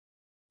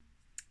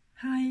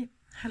Hi,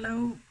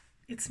 hello,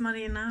 it's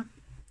Marina.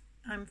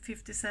 I'm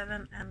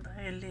 57 and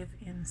I live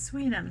in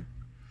Sweden.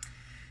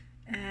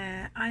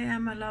 I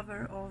am a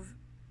lover of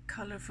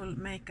colorful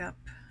makeup.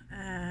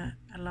 I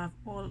love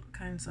all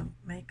kinds of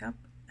makeup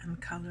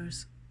and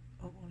colors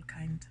of all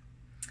kinds.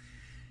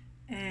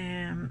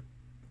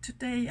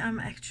 Today I'm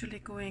actually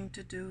going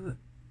to do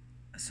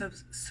a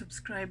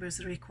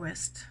subscriber's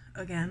request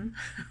again.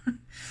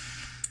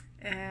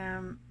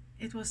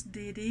 It was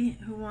Didi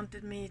who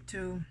wanted me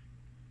to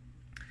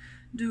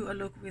do a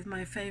look with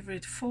my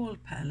favorite fall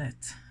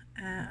palette.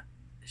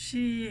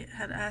 She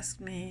had asked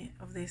me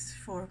of this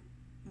for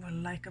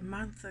like a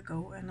month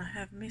ago, and I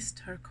have missed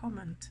her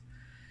comment.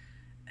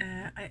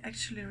 I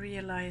actually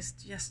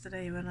realized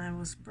yesterday when I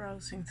was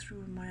browsing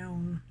through my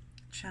own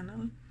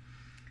channel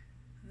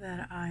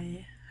that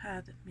I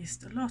had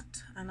missed a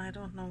lot, and I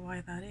don't know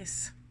why that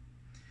is.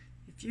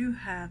 If you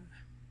have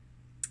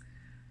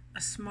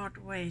a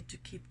smart way to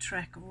keep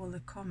track of all the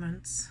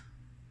comments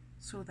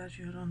so that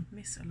you don't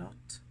miss a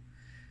lot,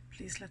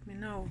 please let me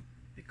know,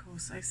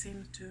 because I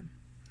seem to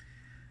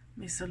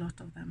miss a lot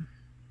of them,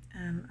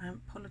 and I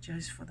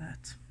apologize for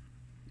that.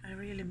 I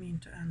really mean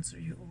to answer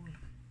you all.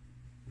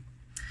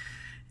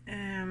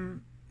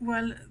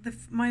 Well,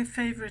 my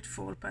favorite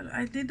fall palette,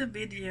 I did a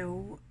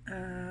video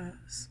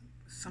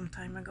some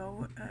time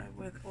ago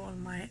with all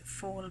my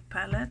fall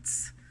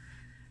palettes.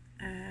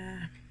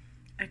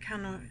 I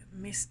kind of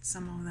missed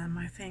some of them,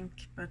 I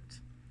think,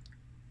 but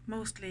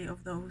mostly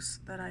of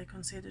those that I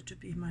consider to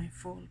be my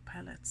fall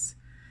palettes.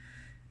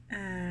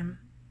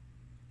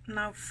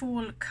 Now,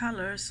 fall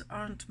colors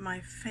aren't my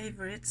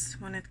favorites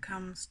when it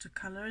comes to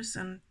colors,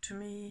 and to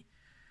me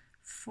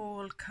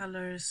fall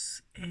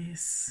colors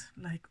is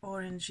like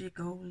orangey,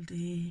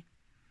 goldy,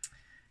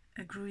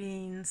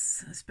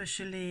 greens,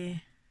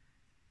 especially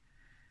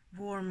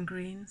warm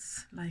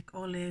greens like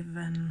olive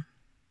and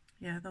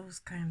those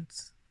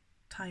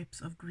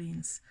types of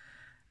greens.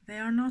 They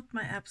are not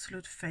my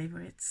absolute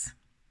favorites,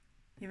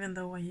 even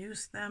though I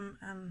use them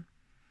and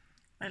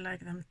I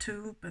like them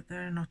too, but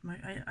they're not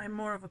I'm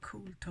more of a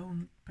cool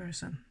tone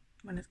person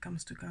when it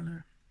comes to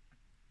color.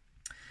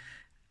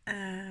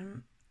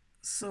 And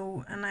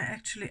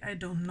I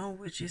don't know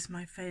which is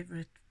my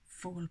favorite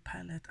fall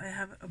palette. I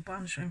have a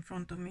bunch in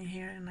front of me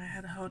here, and I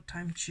had a hard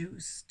time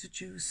to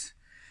choose.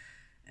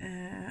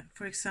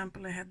 For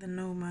example, I had the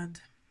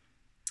Nomad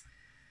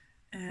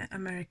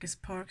America's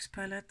Parks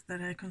palette that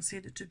I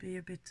consider to be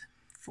a bit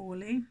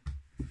fally.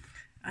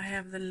 I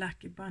have the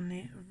Lucky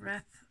Bunny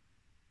Wrath,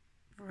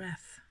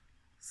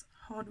 it's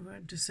a hard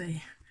word to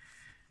say.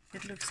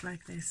 It looks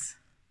like this.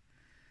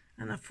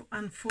 And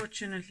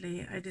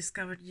unfortunately, I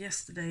discovered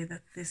yesterday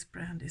that this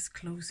brand is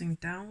closing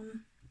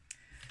down.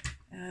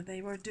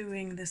 They were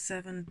doing the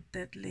 7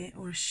 deadly,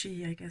 or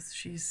I guess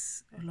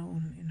she's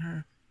alone in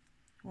her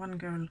one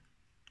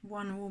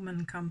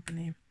woman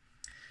company.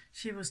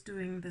 She was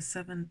doing the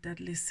 7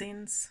 deadly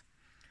sins.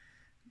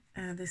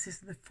 This is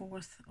the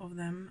 4th of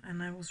them,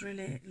 and I was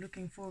really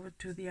looking forward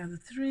to the other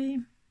 3,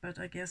 but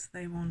I guess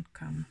they won't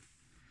come.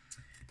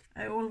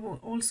 I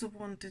also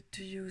wanted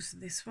to use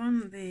this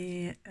one,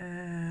 the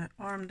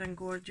Armed and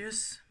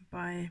Gorgeous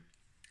by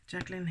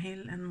Jaclyn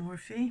Hill and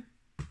Morphe,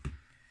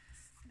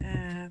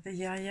 the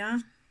Yaya,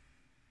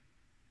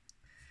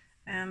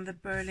 and the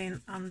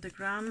Berlin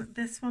Underground.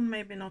 This one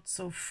maybe not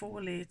so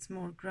fally, it's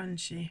more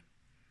grungy,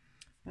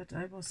 but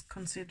I was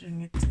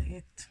considering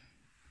it.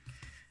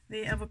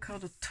 The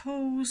Avocado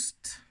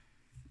Toast,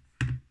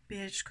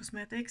 BH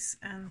Cosmetics,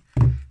 and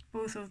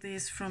both of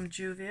these from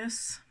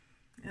Juvia's,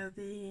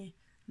 the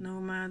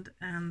Nomad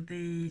and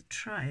the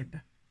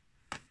Tribe.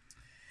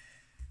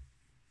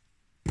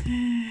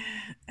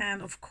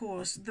 And of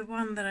course, the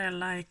one that I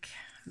like,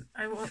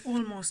 I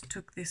almost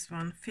took this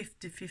one,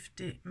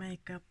 50/50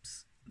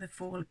 Makeups, the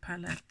fall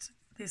palette.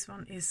 This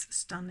one is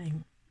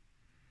stunning.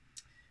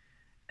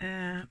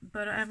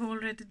 But I've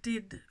already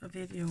did a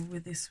video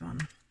with this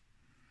one,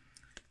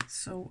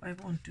 so I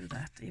won't do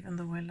that, even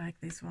though I like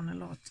this one a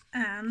lot.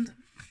 And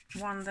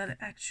one that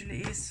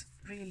actually is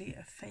really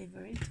a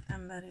favorite,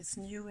 and that is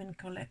new in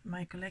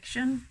my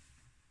collection.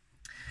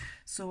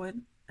 So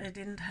I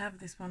didn't have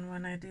this one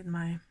when I did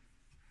my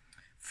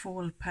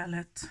fall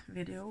palette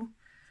video,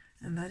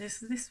 and that is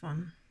this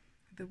one,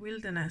 the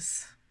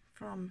Wilderness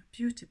from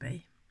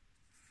BeautyBay.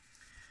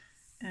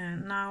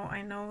 And now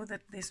I know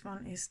that this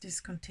one is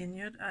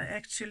discontinued. I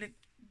actually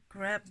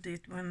grabbed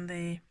it when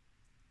they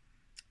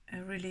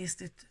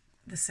released it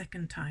the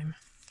second time.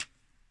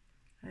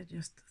 I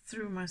just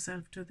threw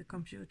myself to the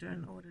computer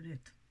and ordered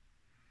it,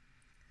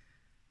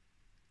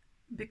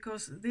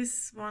 because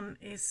this one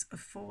is a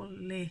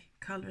fall-y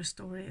color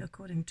story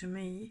according to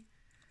me,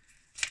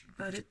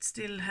 but it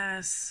still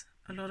has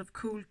a lot of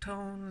cool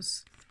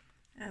tones,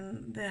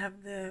 and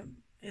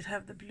it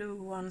have the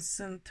blue ones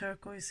and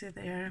turquoise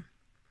there.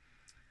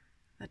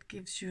 That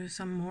gives you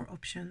some more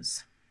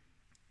options,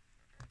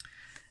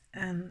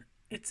 and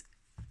it's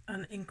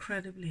an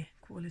incredibly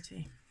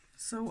quality.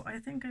 So I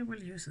think I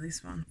will use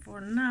this one.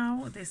 For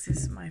now, this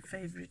is my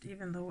favorite,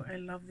 even though I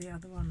love the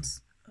other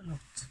ones a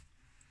lot.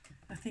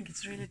 I think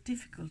it's really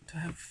difficult to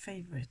have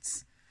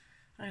favorites.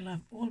 I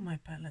love all my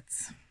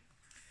palettes.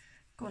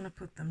 Gonna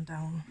put them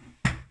down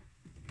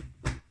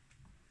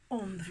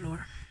on the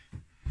floor.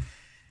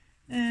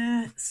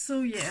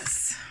 So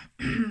yes,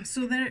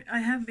 so there I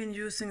have been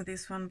using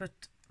this one,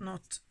 but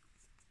not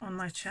on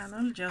my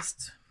channel,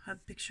 just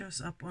had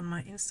pictures up on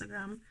my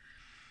Instagram.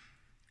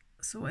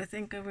 So I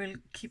think I will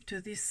keep to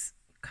these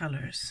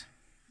colors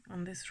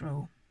on this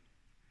row,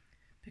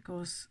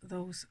 because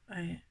those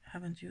I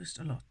haven't used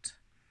a lot.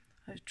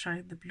 I've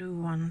tried the blue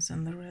ones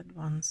and the red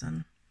ones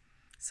and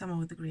some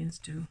of the greens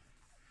too,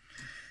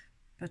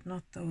 but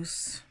not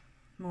those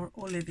more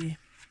olivey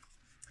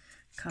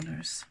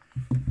colors.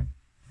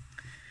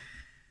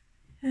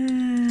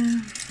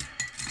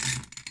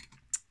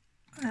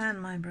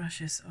 And my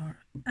brushes are,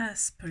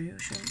 as per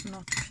usual,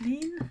 not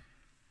clean.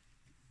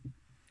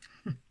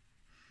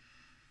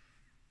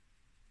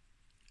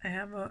 I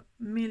have a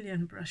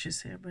million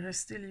brushes here, but I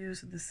still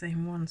use the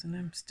same ones, and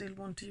I still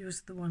want to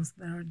use the ones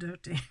that are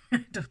dirty.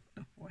 I don't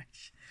know why.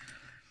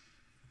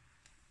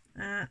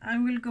 I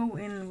will go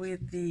in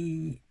with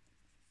the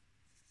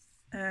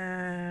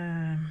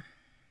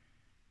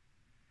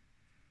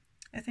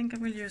I think I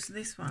will use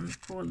this one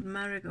called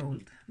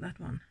Marigold, that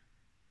one.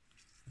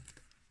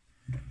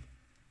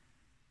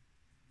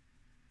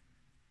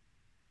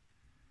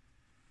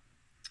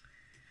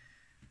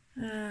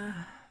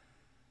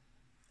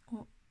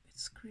 Oh,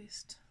 it's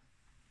creased.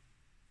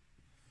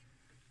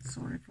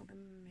 Sorry for the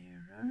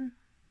mirror.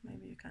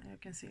 Maybe you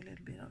can see a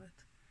little bit of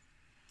it.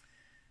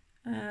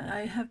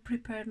 I have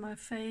prepared my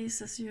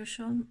face as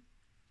usual.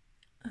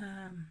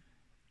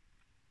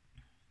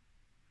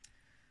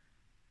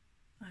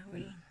 I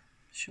will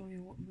show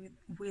you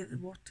with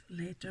what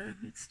later.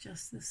 It's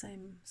just the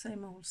same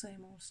old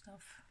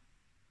stuff.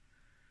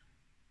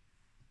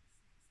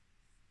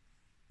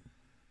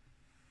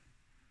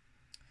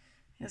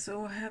 Yeah,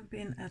 so I have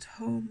been at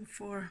home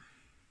for,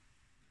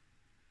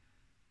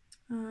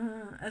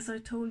 as I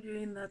told you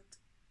in that,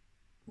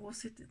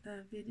 was it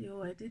the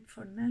video I did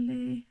for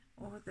Nelly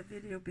or the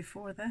video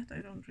before that? I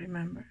don't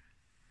remember.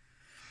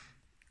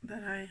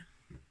 That I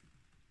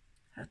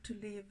had to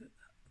leave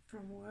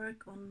from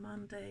work on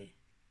Monday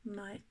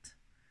night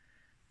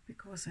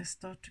because I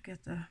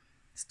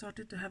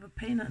started to have a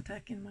pain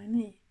attack in my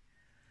knee.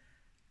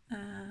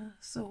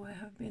 So I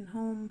have been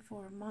home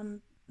for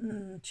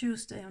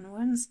Tuesday and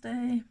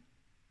Wednesday,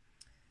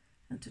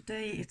 and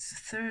today it's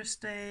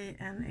Thursday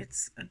and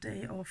it's a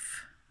day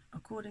off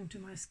according to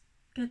my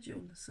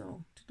schedule,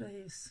 so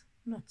today is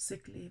not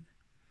sick leave,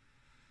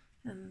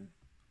 and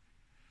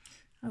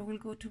I will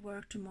go to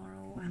work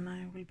tomorrow and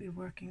I will be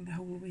working the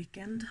whole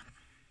weekend.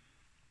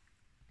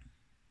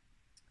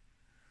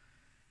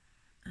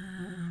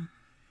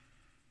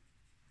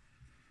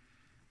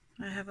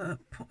 I have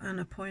an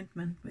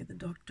appointment with the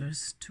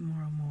doctors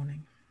tomorrow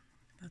morning.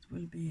 That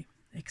will be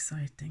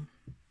exciting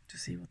to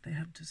see what they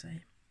have to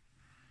say.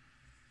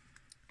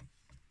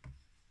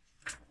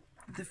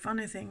 The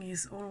funny thing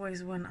is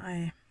always when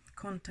I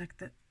contact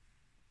the...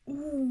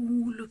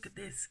 Oh, look at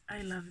this.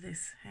 I love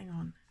this. Hang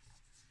on.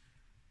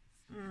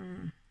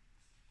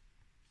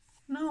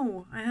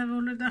 No, I have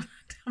already done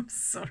it. I'm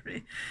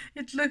sorry.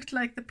 It looked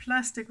like the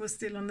plastic was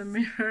still on the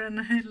mirror and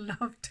I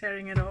love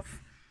tearing it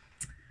off.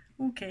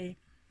 Okay.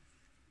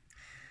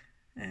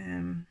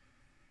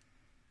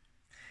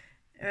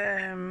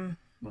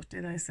 What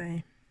did I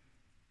say?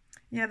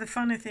 Yeah, the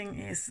funny thing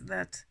is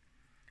that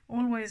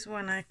always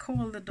when I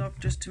call the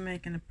doctors to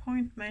make an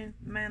appointment,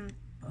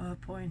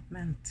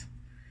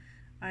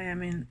 I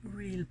am in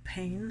real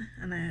pain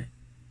and I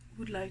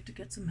would like to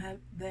get some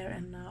help there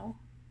and now.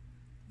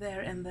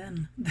 There and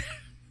then.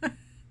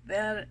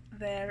 there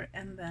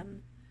and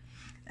then.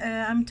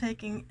 I'm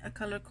taking a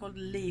color called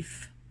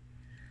Leaf,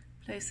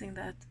 placing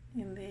that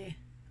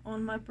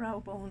on my brow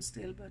bone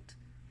still, but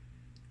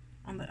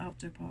on the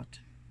outer part.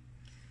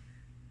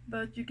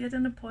 But you get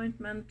an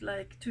appointment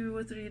like 2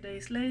 or 3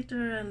 days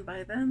later, and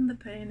by then the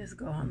pain is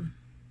gone.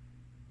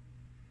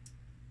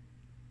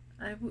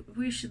 I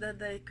wish that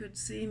they could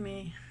see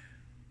me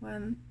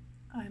when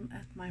I'm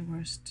at my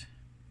worst.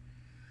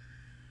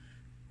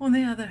 On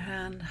the other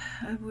hand,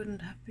 I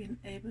wouldn't have been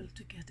able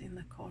to get in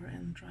the car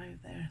and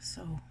drive there,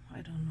 so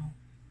I don't know.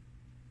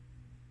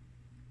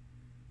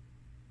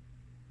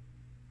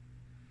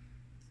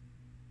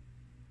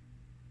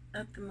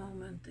 At the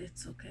moment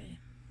it's okay.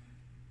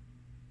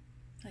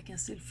 I can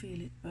still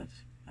feel it, but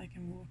I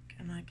can walk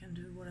and I can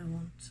do what I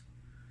want.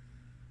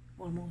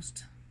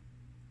 Almost.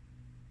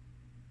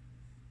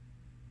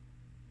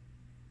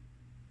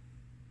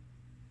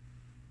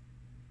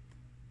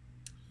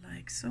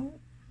 Like so.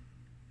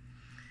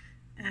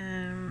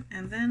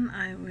 And then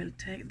I will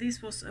take,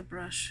 this was a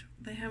brush.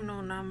 They have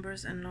no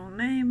numbers and no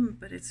name,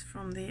 but it's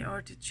from the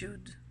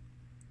Artitude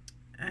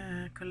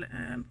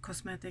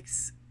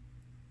Cosmetics.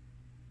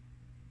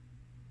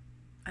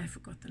 I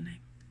forgot the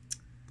name.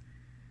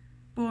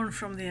 Born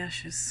from the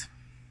Ashes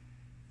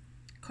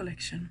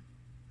collection.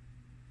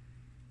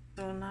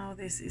 So now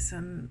this is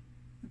an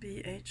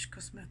BH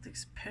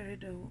Cosmetics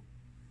Peridot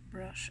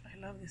brush. I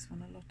love this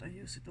one a lot. I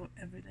use it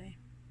every day.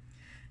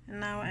 And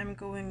now I'm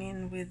going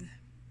in with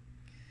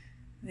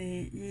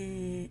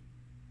the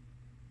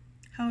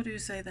how do you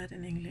say that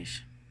in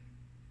English?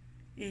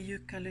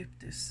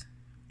 Eucalyptus.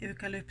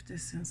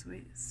 Eucalyptus in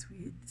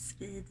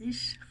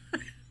Swedish.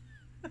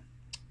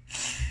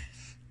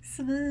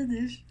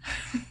 Swedish.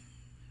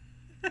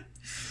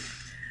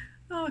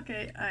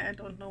 Okay, I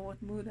don't know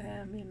what mood I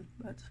am in,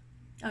 but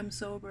I'm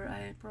sober,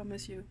 I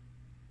promise you.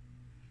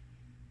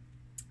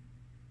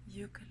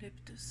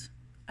 Eucalyptus.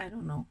 I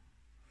don't know.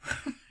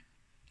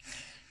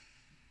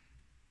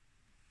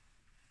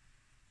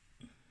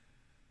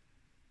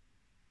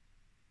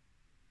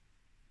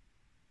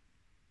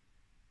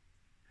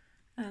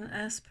 And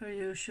as per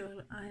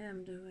usual, I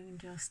am doing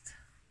just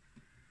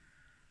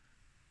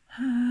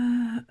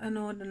an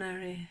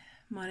ordinary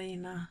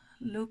Marina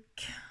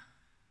look.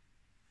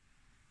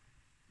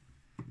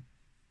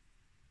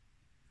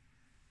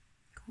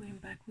 Going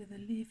back with a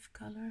leaf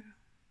color.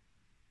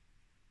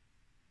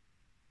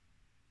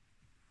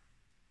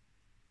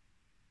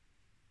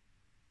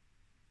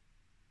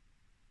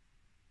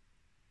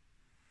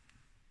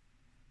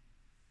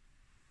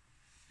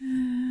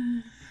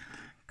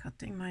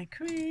 Cutting my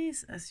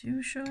crease as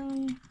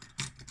usual.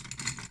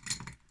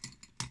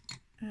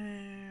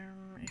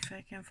 If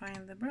I can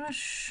find the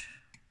brush,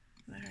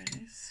 there it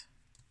is.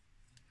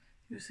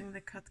 Using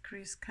the cut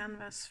crease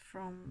canvas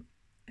from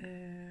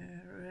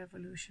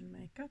Revolution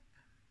Makeup.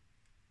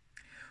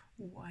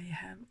 Oh, I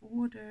have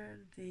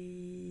ordered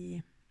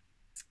the...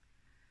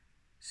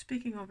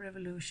 Speaking of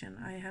Revolution,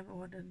 I have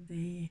ordered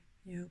the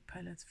new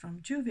palettes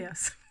from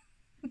Juvia's.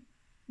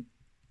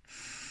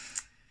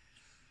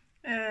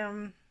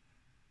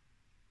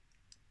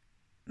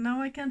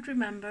 Now I can't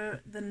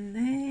remember the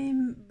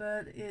name,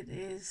 but it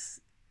is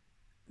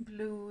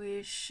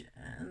bluish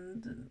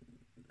and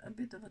a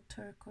bit of a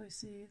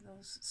turquoisey,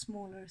 those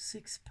smaller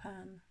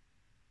 6-pan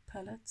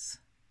palettes.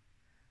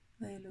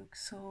 They look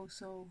so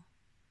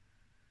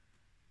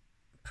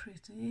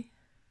pretty.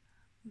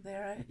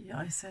 There,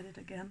 I said it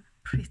again,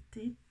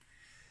 pretty.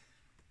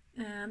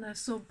 And I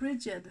saw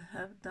Bridget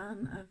have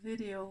done a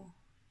video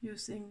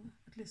using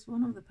at least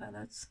one of the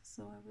palettes,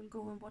 so I will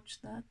go and watch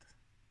that.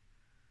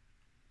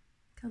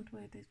 Can't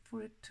wait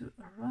for it to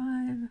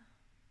arrive.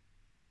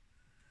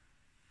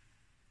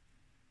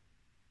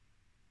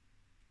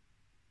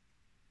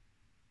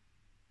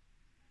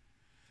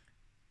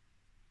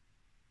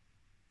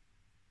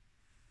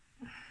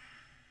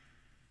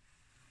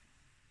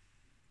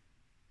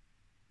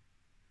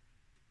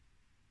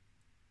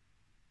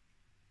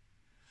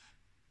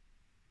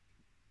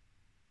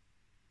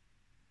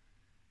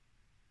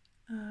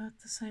 At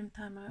the same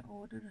time, I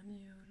ordered a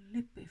new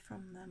lippy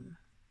from them.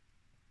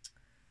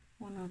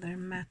 One of their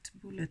matte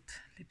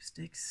bullet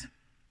lipsticks.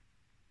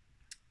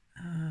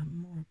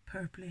 More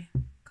purpley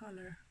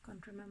color.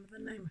 Can't remember the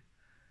name.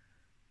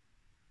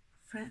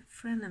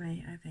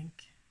 Frenemy, I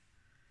think.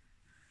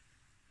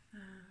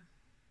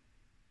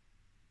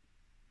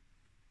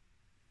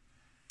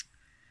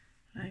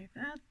 Like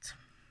that.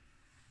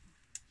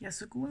 Yeah,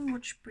 so go and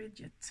watch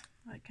Bridget.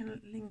 I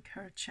can link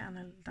her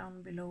channel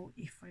down below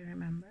if I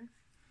remember.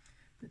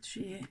 But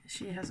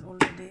she has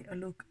already a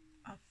look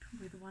up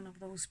with one of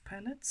those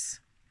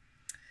palettes.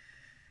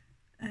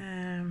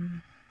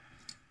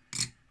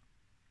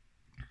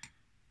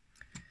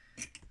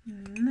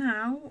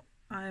 Now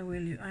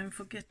I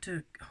forget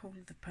to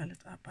hold the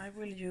palette up. I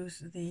will use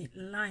the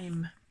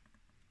lime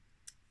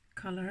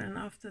color, and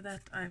after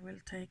that I will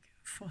take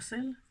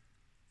Fossil,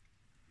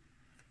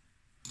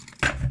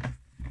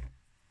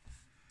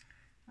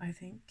 I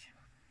think.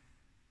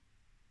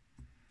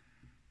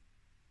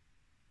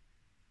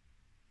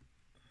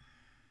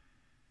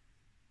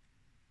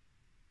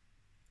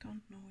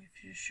 Don't know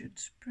if you should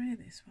spray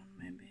this one,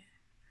 maybe.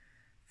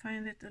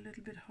 Find it a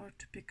little bit hard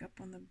to pick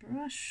up on the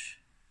brush.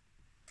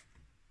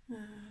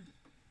 And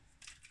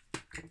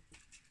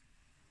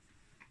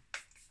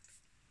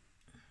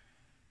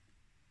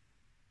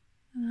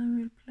I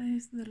will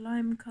place the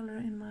lime color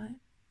in my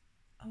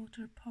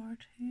outer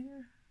part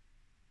here.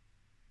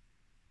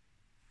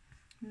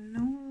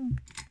 No.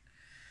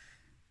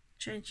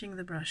 Changing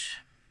the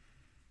brush.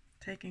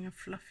 Taking a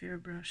fluffier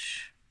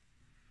brush.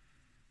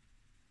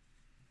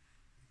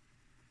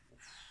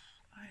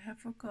 I have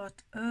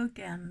forgot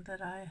again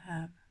that I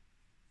have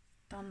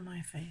done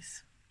my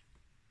face.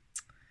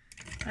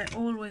 I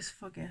always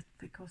forget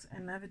because I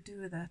never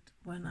do that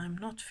when I'm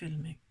not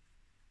filming.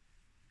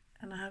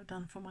 And I have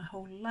done for my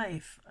whole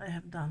life, I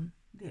have done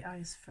the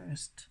eyes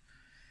first.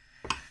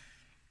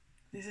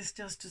 This is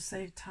just to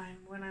save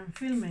time when I'm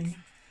filming.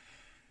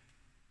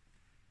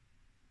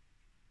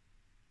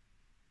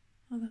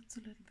 Oh, that's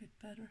a little bit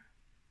better.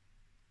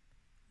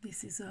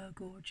 This is a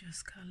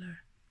gorgeous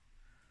color.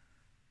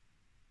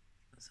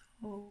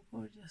 So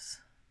gorgeous.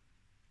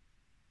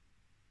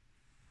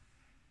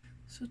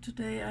 So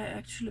today I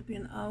actually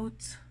been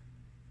out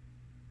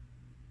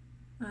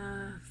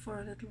for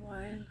a little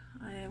while.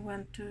 I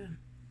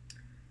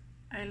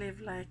live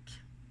like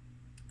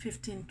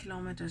 15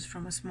 kilometers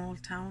from a small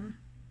town.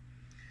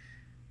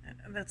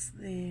 That's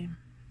the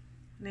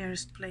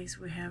nearest place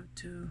we have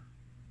to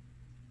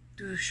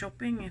do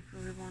shopping if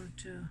we want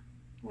to.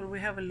 Well, we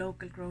have a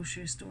local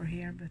grocery store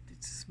here, but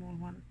it's a small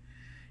one.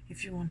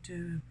 If you want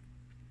to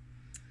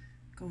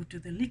go to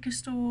the liquor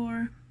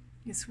store.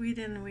 In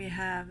Sweden we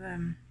have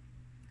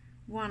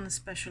one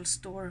special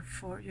store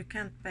for, you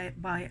can't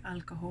buy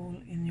alcohol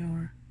in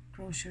your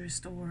grocery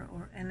store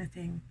or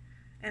anything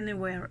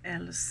anywhere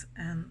else,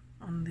 and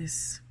on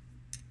this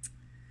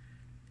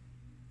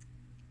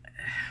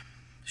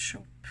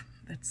shop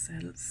that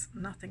sells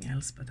nothing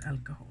else but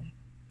alcohol,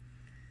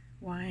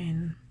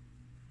 wine,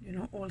 you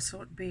know, all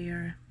sort,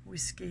 beer,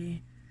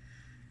 whiskey,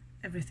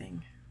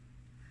 everything.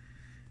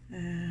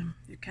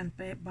 You can't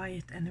buy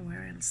it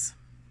anywhere else.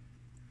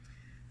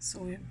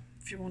 So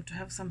if you want to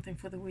have something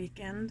for the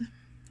weekend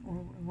or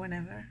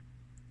whenever,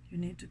 you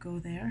need to go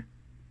there.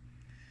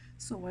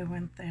 So I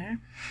went there.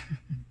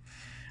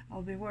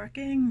 I'll be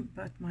working,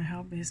 but my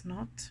hubby is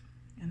not,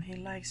 and he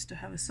likes to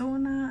have a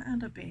sauna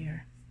and a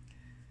beer.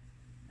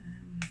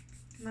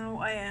 Now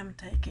I am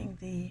taking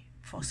the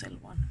fossil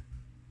one.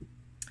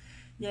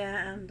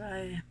 Yeah, and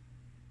I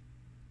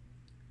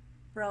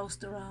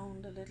browsed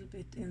around a little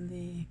bit in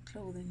the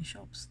clothing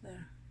shops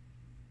there.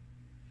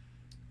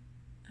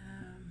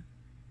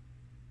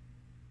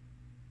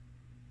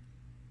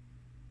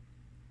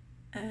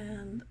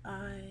 And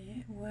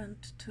I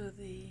went to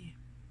the,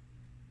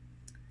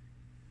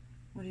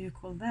 what do you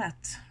call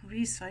that,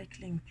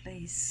 recycling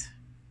place.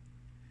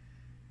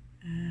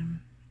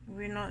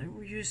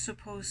 You're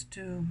supposed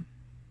to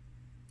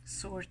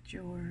sort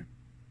your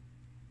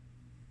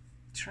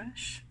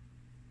trash.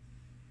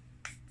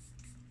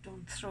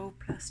 Don't throw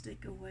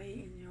plastic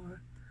away in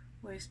your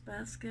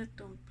wastebasket,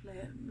 don't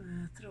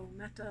throw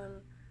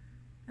metal,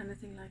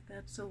 anything like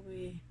that. So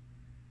we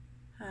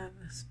have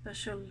a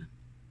special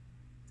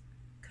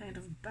kind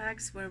of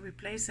bags where we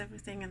place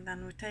everything, and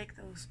then we take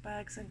those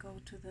bags and go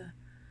to the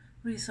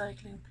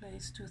recycling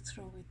place to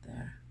throw it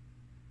there.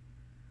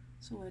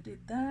 So I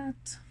did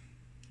that.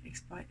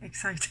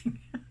 Exciting.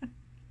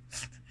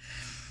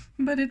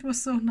 But it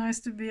was so nice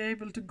to be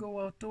able to go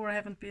outdoor. I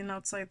haven't been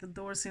outside the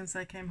door since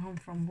I came home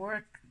from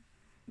work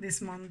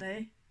this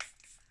Monday,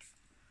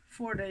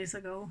 4 days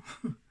ago,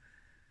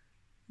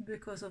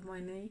 because of my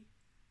knee.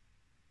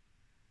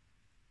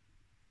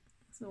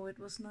 So it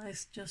was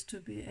nice just to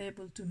be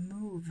able to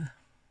move.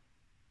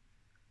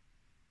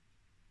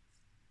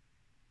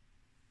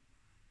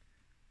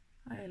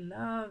 I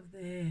love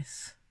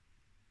this.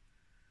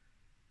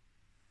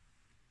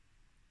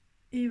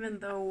 Even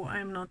though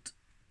I'm not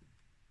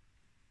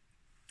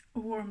a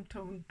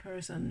warm-toned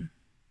person,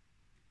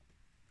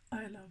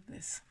 I love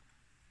this.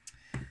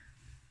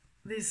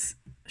 These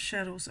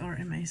shadows are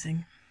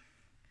amazing.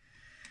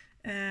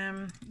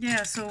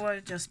 Yeah, so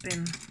I've just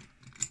been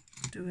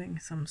doing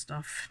some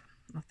stuff,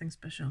 nothing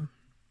special.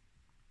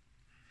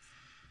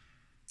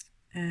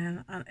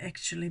 And I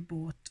actually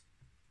bought,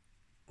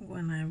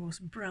 when I was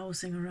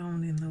browsing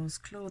around in those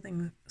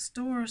clothing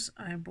stores,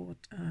 I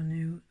bought a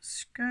new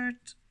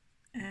skirt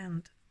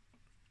and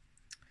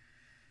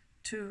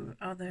 2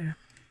 other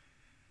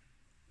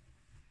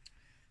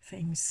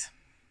things.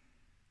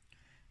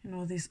 You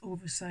know, this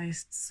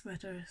oversized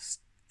sweater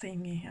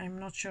thingy. I'm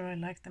not sure I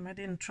like them. I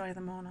didn't try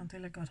them on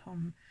until I got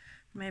home.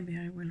 Maybe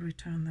I will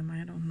return them,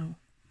 I don't know.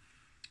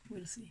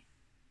 We'll see.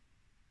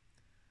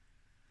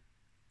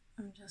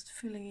 I'm just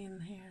filling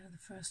in here the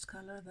first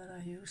color that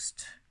I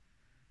used,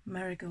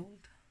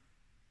 marigold.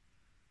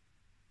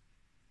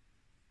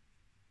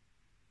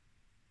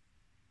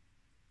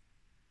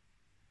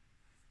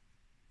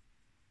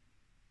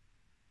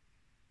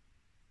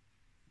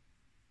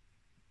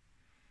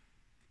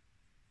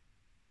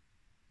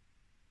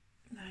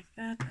 Like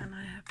that, and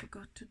I have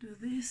forgot to do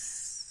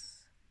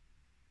this.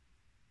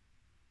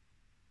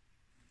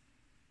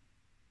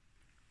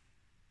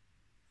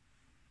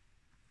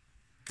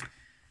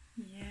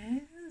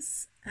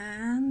 Yes,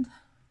 and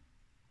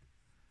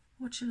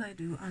what shall I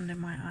do under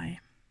my eye?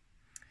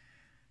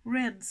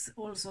 Reds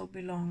also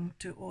belong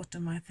to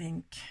autumn, I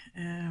think.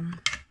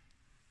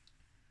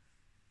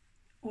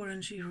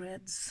 Orangey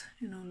reds,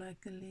 you know,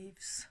 like the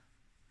leaves.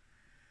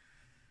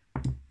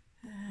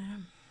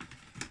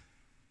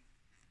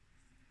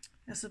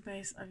 As a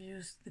base, I've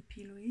used the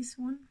P. Louise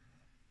one.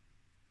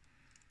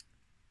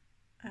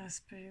 As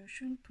per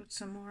usual, put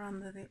some more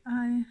under the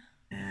eye.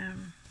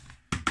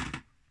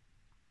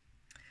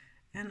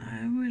 And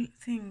I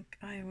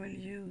will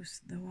use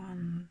the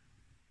one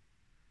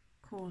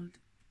called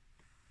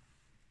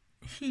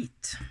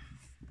Heat.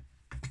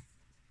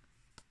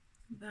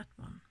 That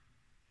one.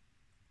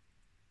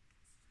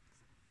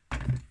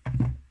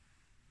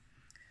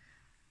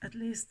 At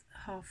least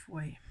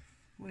halfway.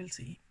 We'll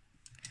see.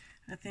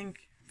 I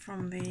think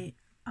from the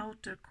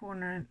outer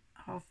corner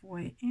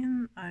halfway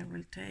in, I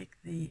will take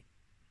the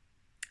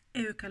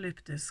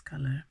eucalyptus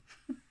color.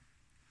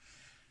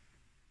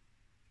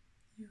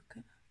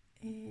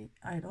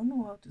 I don't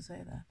know how to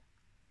say that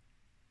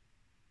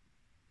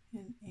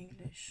in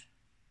English.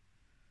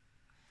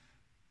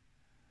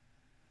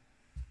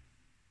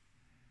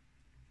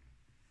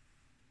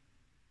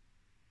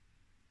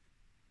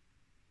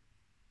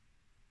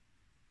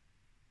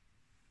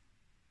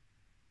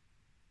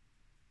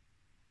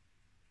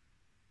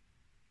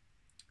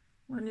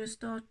 when you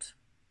start,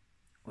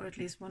 or at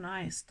least when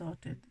I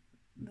started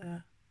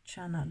the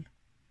channel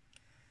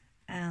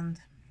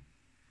and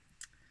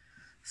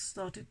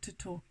started to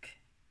talk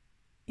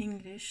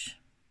English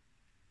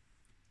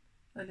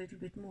a little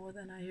bit more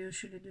than I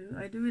usually do.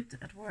 I do it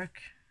at work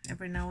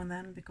every now and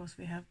then because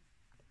we have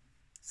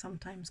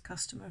sometimes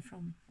customer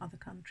from other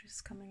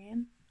countries coming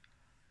in.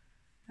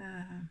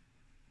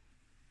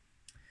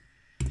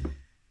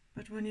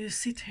 But when you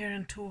sit here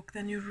and talk,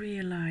 then you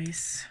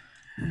realize,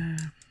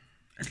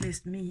 at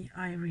least me,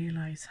 I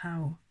realize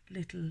how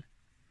little,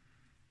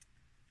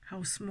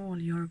 how small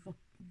your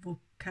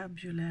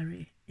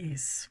vocabulary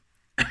is.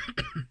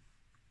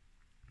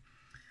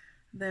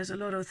 There's a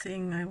lot of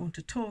things I want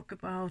to talk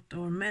about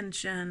or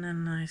mention,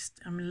 and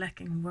I'm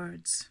lacking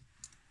words.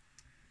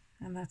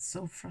 And that's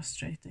so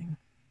frustrating.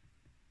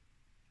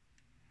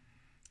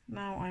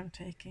 Now I'm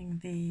taking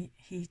the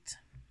heat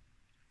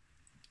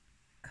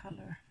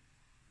color.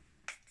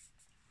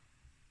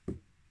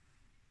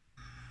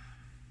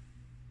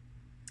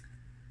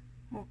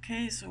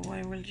 Okay, so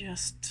I will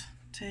just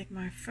take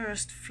my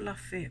first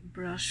fluffy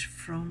brush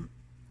from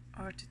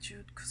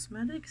Artitude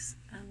Cosmetics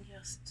and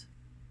just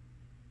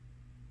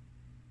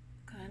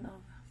kind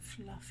of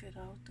fluff it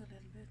out a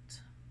little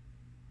bit.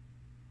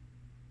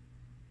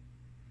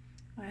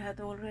 I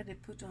had already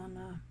put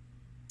on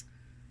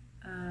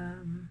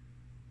a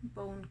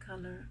bone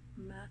color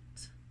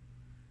matte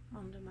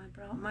under my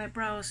brow. My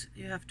brows,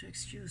 you have to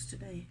excuse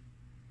today.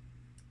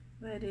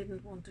 They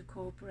didn't want to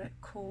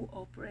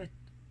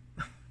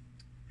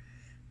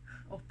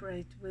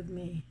operate with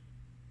me.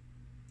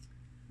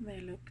 They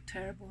look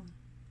terrible,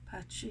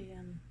 patchy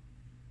and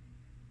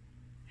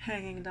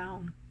hanging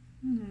down.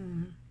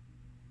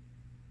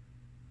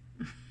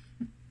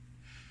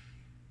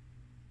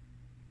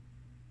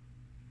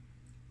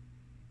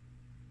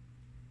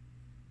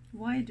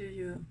 Why do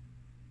you?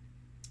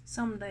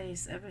 Some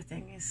days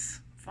everything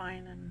is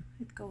fine and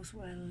it goes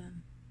well,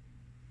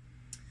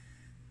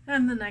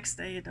 and the next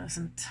day it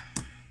doesn't.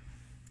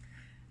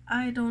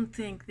 I don't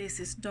think this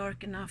is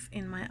dark enough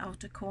in my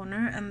outer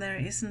corner, and there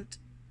isn't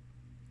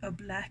a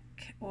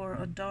black or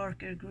a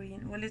darker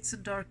green. Well, it's a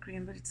dark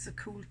green, but it's a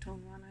cool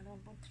tone one. I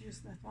don't want to use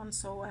that one,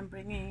 so I'm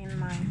bringing in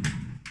my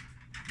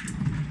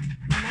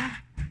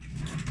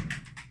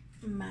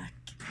MAC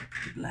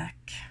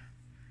black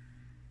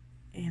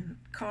in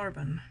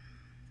carbon.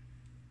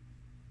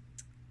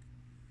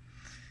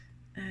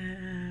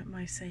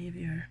 My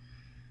savior.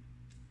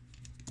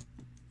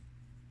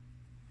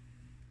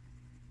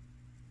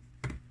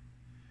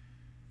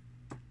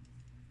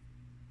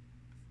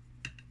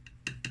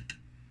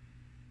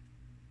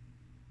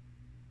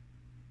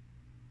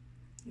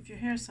 If you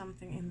hear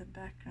something in the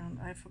background,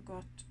 I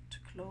forgot to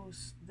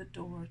close the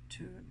door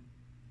to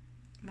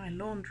my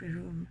laundry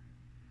room.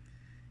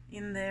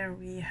 In there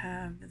we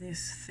have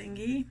this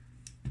thingy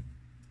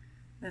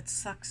that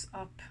sucks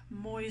up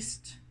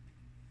moist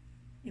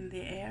in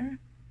the air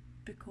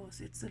because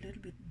it's a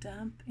little bit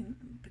damp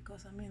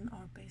because I'm in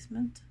our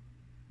basement.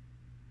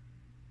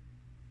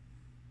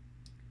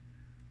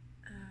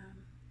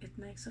 It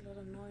makes a lot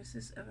of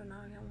noises every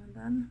now and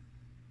then.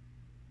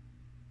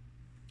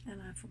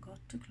 And I forgot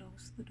to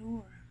close the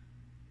door.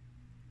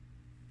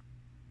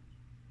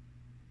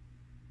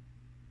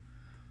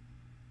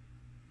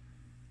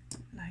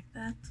 Like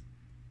that.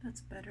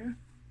 That's better.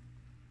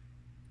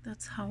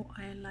 That's how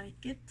I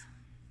like it.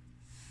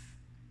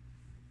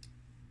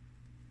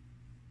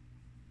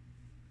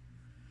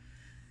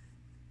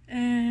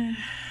 And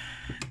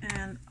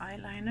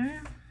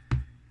eyeliner.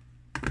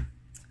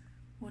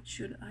 What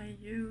should I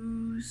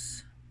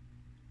use?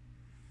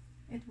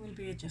 It will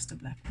be just a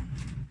black one.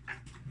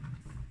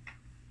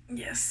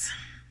 Yes,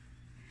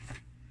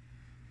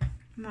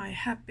 my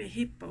Happy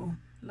Hippo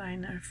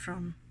liner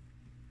from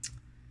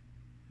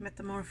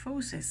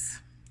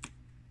Metamorphosis.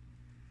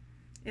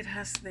 It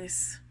has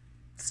this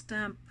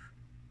stamp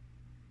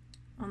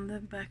on the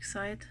back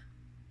side.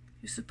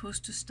 You're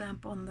supposed to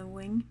stamp on the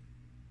wing.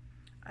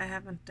 I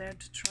haven't dared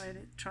to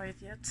try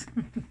it yet.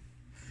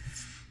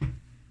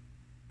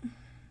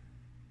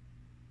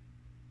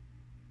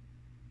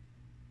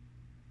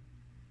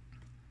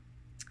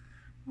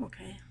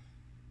 Okay.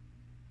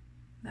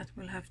 That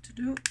will have to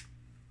do.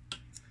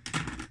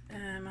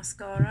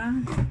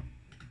 Mascara,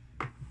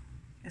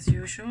 as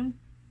usual.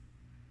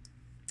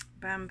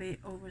 Bambi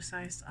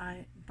Oversized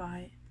Eye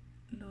by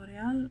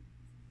L'Oreal.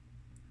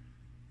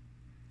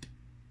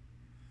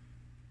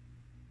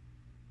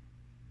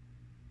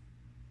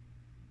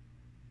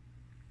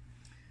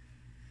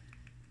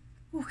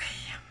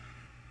 Okay.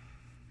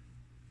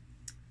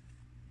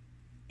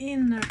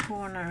 Inner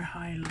corner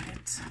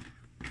highlight.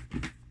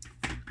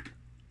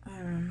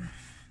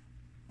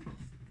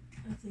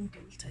 I think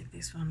I will take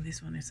this one.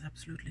 This one is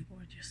absolutely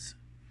gorgeous.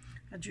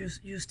 I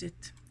just used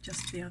it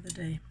just the other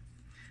day,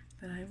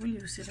 but I will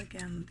use it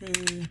again.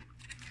 The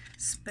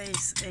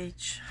Space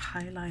Age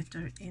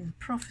highlighter in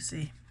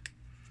Prophecy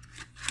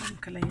from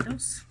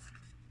Kaleidos.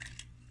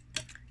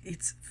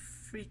 It's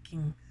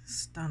freaking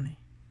stunning.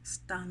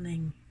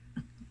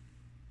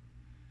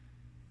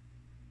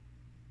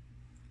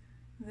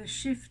 The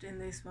shift in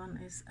this one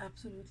is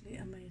absolutely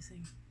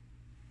amazing.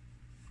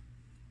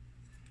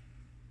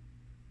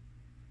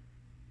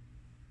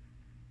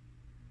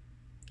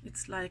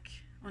 It's like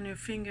on your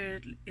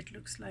finger it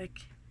looks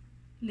like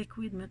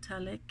liquid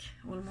metallic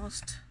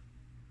almost.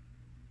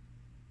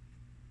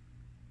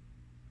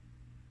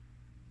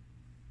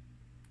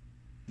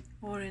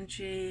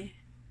 Orangey,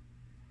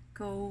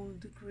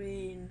 gold,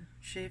 green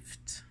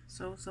shift,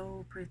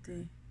 so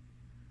pretty.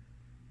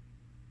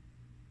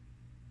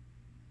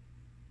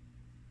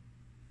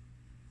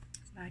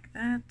 Like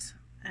that,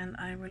 and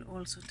I will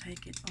also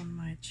take it on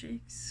my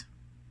cheeks.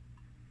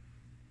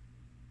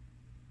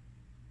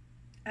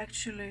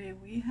 Actually,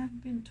 we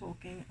have been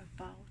talking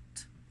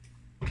about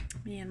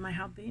me and my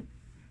hubby.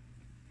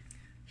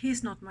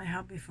 He's not my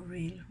hubby for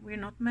real. We're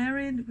not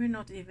married, we're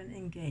not even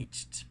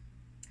engaged.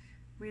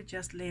 We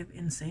just live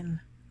in sin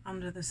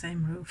under the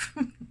same roof.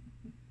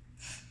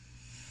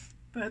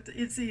 But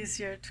it's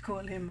easier to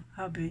call him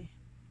hubby,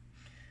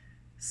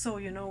 so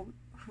you know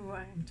who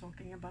I am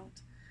talking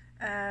about.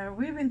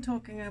 We've been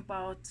talking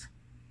about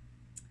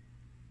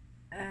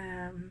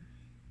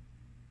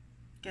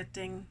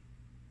getting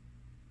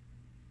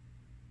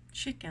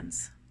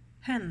chickens,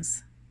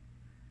 hens,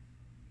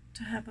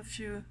 to have a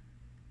few,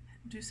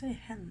 do you say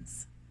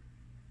hens?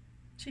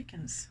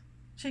 Chickens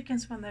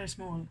when they're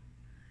small,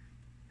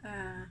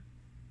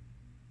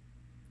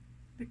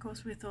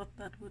 because we thought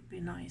that would be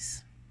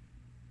nice,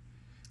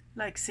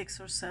 like 6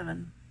 or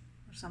 7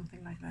 or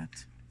something like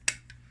that.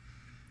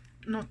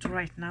 Not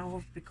right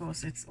now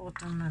because it's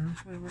autumn and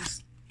we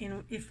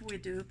will, if we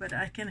do, but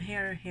I can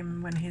hear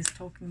him when he's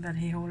talking that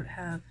he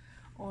have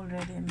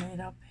already made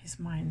up his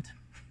mind.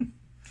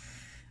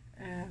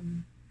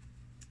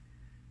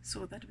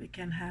 So that we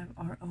can have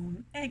our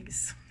own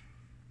eggs.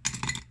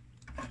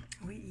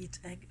 We eat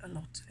egg a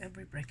lot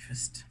every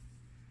breakfast.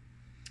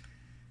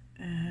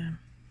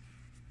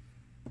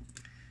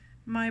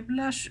 My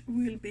blush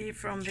will be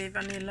from the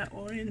Vanilla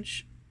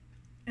Orange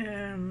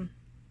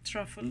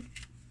Truffle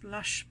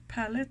Blush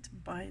Palette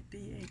by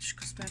BH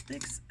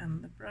Cosmetics,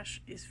 and the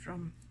brush is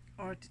from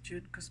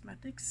Artitude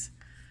Cosmetics,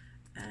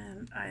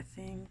 and I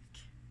think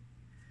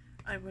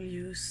I will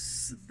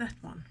use that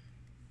one.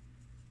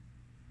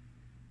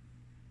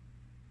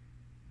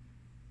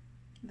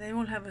 They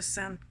all have a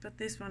scent, but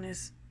this one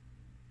is,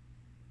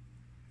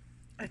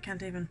 I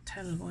can't even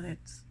tell what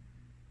it's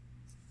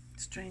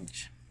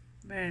strange,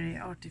 very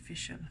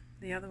artificial.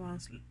 The other one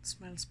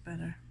smells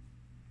better.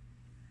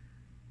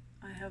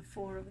 I have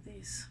 4 of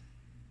these.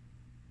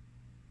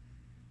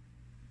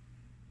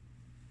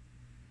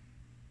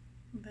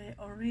 They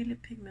are really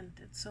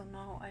pigmented, so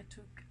now I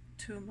took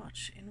too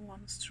much in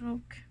one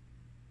stroke.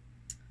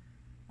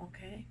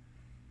 Okay,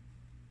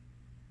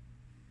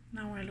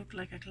 now I look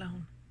like a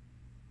clown.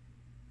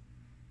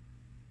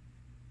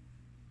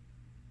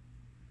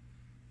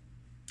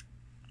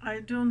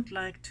 I don't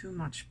like too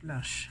much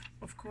blush.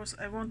 Of course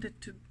I want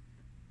it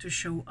to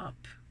show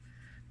up,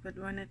 but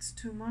when it's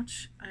too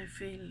much I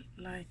feel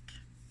like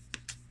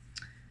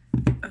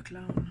a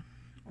clown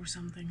or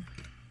something.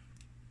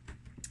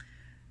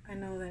 I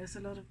know there's a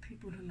lot of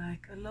people who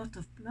like a lot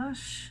of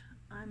blush.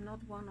 I'm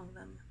not one of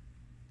them.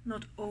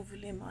 Not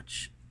overly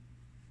much,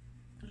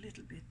 a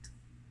little bit.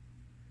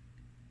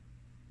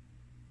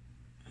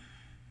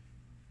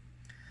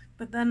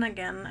 But then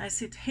again, I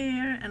sit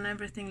here and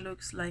everything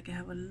looks like I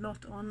have a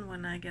lot on.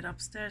 When I get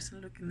upstairs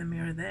and look in the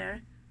mirror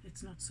there,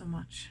 it's not so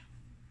much.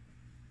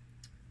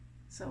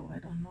 So I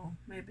don't know,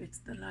 maybe it's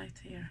the light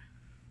here.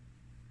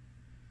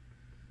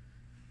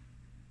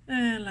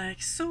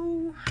 Like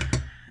so.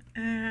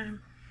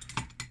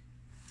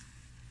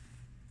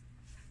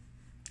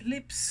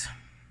 Lips.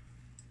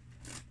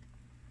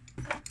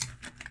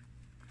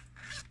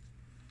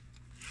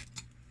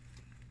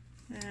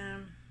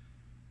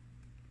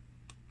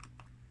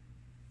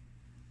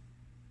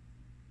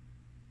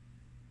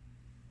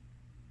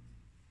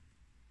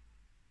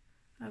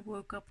 I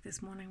woke up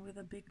this morning with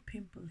a big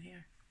pimple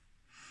here.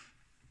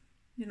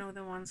 You know,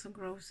 the ones who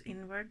grows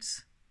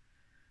inwards.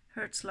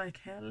 Hurts like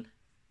hell.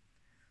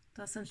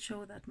 Doesn't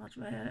show that much,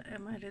 but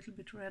am I a little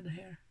bit red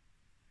here?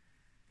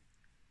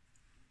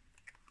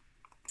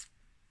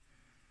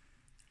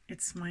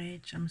 It's my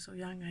age, I'm so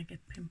young, I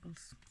get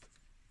pimples.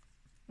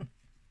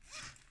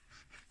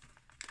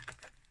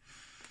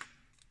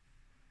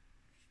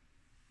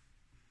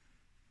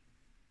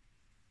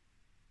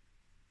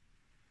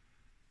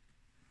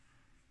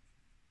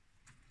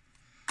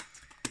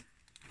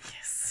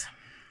 Yes.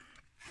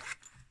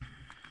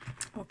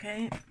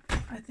 Okay,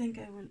 I think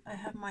I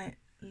have my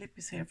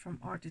lippies here from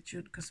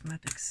Artitude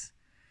Cosmetics.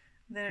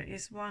 There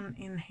is one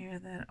in here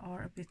that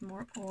are a bit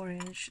more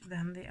orange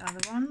than the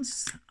other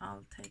ones.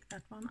 I'll take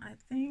that one, I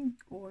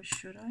think, or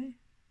should I?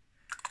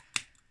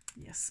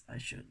 Yes, I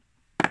should.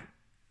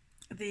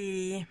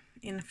 The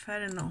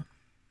Inferno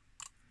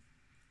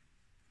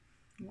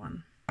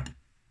one.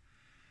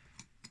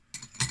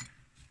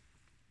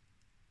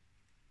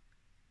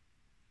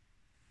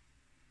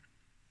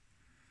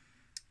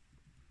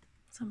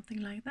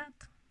 Something like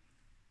that.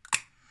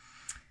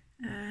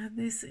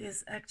 This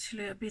is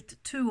actually a bit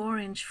too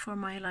orange for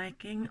my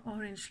liking.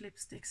 Orange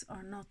lipsticks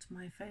are not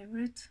my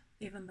favorite,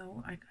 even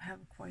though I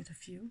have quite a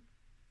few.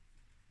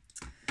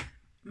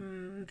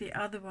 The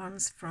other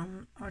ones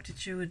from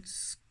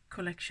Artitude's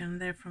collection,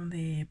 they're from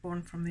the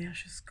Born from the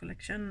Ashes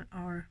collection,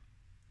 are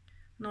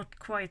not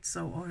quite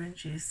so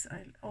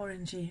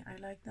orangey. I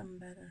like them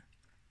better.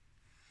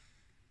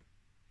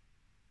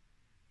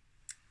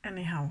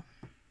 Anyhow,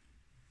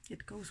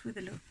 it goes with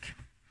the look.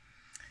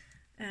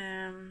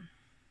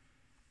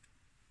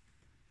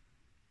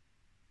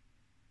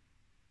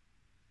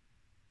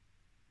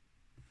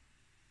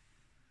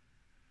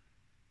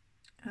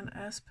 And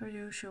as per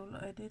usual,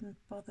 I didn't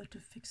bother to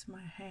fix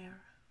my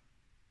hair.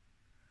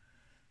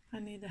 I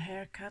need a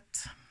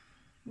haircut.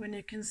 When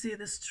you can see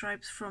the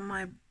stripes from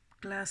my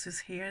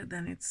glasses here,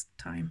 then it's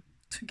time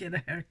to get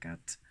a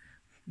haircut.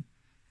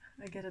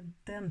 I get a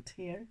dent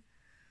here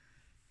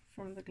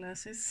from the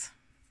glasses.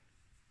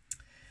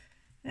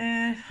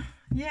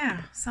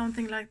 Yeah,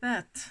 something like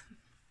that.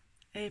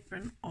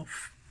 Apron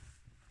off.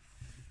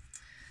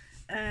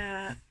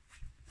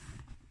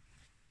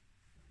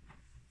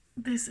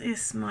 This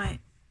is my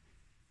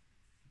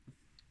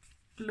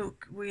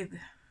look with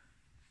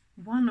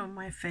one of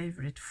my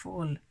favorite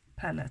fall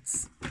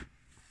palettes,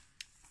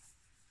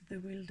 the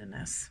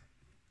Wilderness.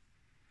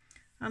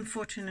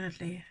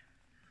 Unfortunately,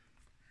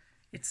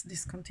 it's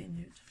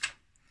discontinued,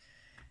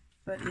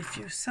 but if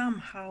you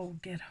somehow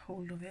get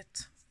hold of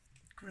it,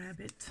 grab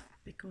it,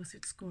 because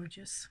it's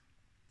gorgeous.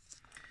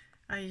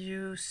 I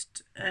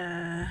used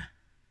that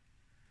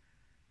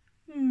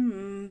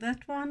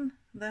one,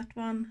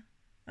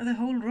 the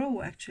whole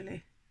row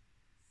actually,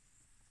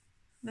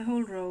 the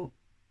whole row,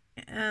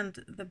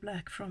 and the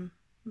black from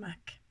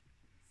MAC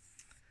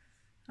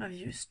I've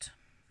used,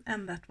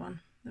 and that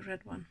one, the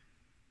red one.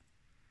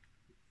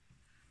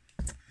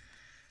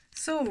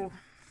 So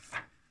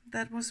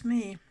that was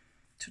me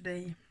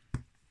today.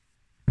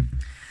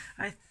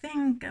 I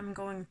think I'm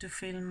going to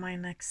film my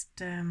next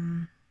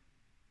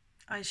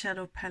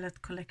eyeshadow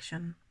palette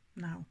collection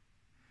now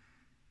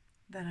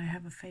that I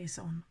have a face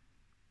on.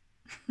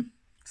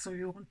 So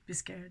you won't be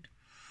scared.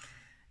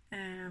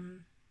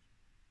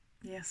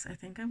 Yes, I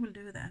think I will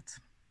do that.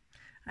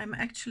 I'm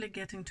actually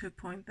getting to a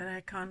point that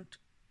I can't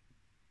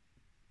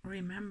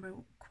remember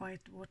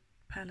quite what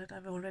palette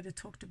I've already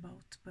talked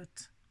about,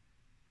 but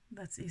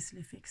that's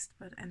easily fixed.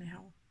 But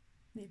anyhow,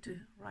 need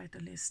to write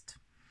a list.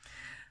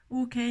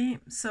 Okay,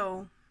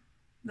 so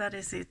that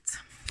is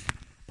it.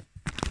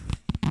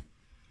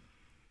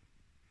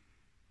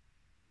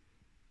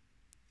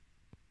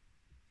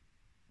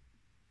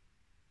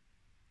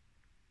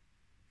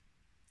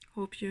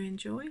 Hope you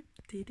enjoy,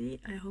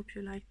 Didi. I hope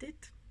you liked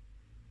it.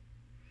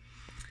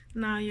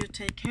 Now you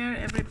take care,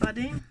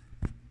 everybody.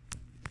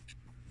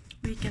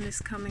 Weekend is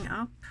coming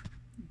up.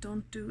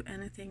 Don't do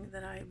anything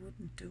that I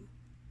wouldn't do.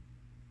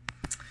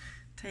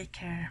 Take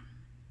care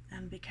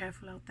and be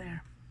careful out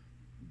there.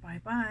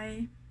 Bye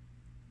bye.